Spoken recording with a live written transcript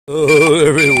Oh,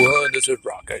 everyone, this is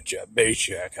Rocket Jet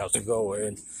Baycheck. How's it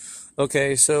going?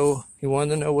 Okay, so you want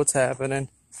to know what's happening?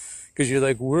 Because you're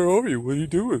like, where are you? What are you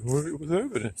doing? What's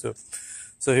happening?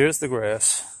 So here's the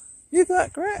grass. You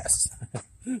got grass.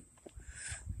 You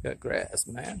got grass,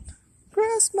 man.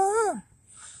 Grass, man.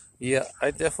 Yeah,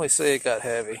 I definitely say it got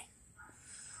heavy.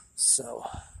 So,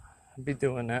 I'll be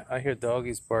doing that. I hear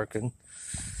doggies barking.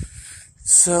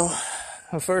 So,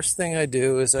 the first thing I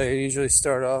do is I usually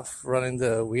start off running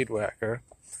the weed whacker,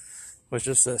 which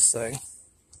is this thing.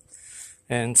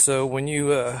 And so when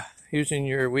you using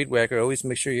your weed whacker, always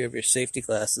make sure you have your safety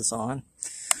glasses on.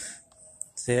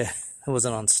 Yeah, it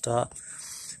wasn't on stop.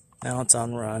 Now it's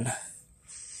on run.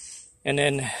 And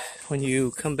then when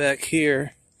you come back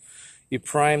here, you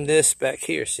prime this back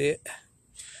here. See it?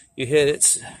 You hit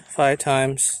it 5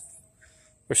 times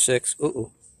or 6.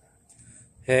 Ooh.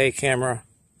 Hey, camera.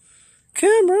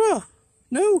 Camera!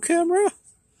 No, camera!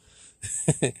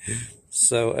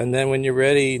 So, and then when you're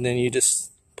ready, then you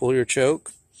just pull your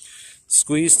choke,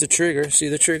 squeeze the trigger. See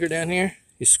the trigger down here?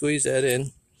 You squeeze that in,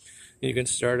 and you can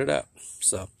start it up.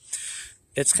 So,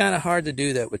 it's kind of hard to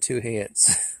do that with 2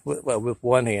 hands. Well, with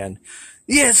 1 hand.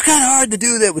 Yeah, it's kind of hard to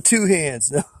do that with 2 hands.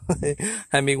 No,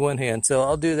 I mean 1 hand. So,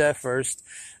 I'll do that first.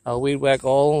 I'll weed whack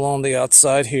all along the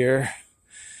outside here.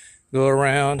 Go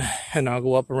around, and I'll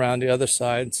go up around the other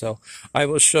side. So I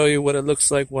will show you what it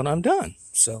looks like when I'm done.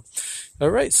 So, all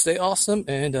right, stay awesome,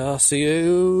 and I'll see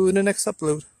you in the next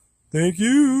upload. Thank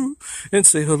you, and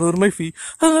say hello to my feet.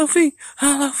 Hello, feet.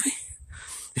 Hello,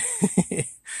 feet.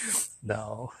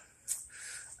 No.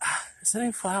 Is there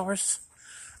any flowers?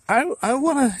 I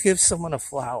want to give someone a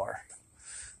flower.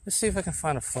 Let's see if I can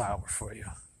find a flower for you.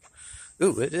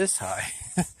 Ooh, it is high.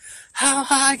 How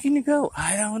high can you go?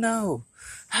 I don't know.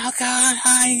 How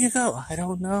high do you go? I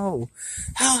don't know.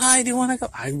 How high do you want to go?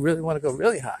 I really want to go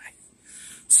really high.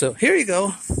 So here you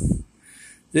go.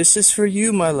 This is for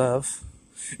you, my love.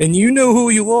 And you know who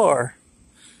you are.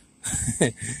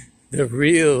 The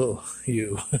real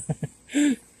you.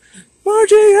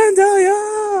 Margie and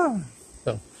ANDAYA.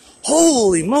 So,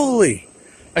 holy moly.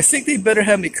 I think they better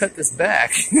have me cut this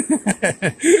back.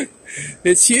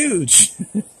 It's huge.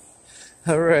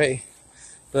 All right.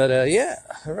 But, yeah.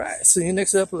 All right. See you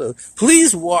next upload.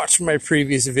 Please watch my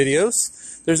previous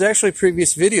videos. There's actually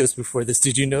previous videos before this.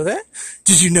 Did you know that?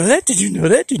 Did you know that? Did you know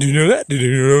that? Did you know that? Did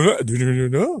you know that? Did you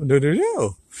know?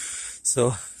 No.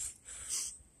 So,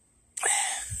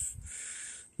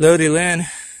 Lodi Lynn.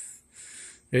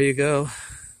 There you go.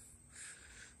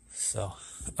 So,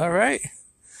 all right.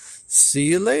 See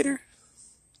you later,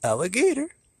 alligator.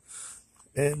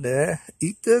 And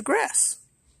eat the grass.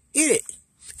 Eat it.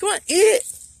 Come on, eat it.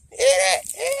 Eat it.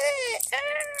 Eat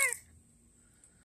it.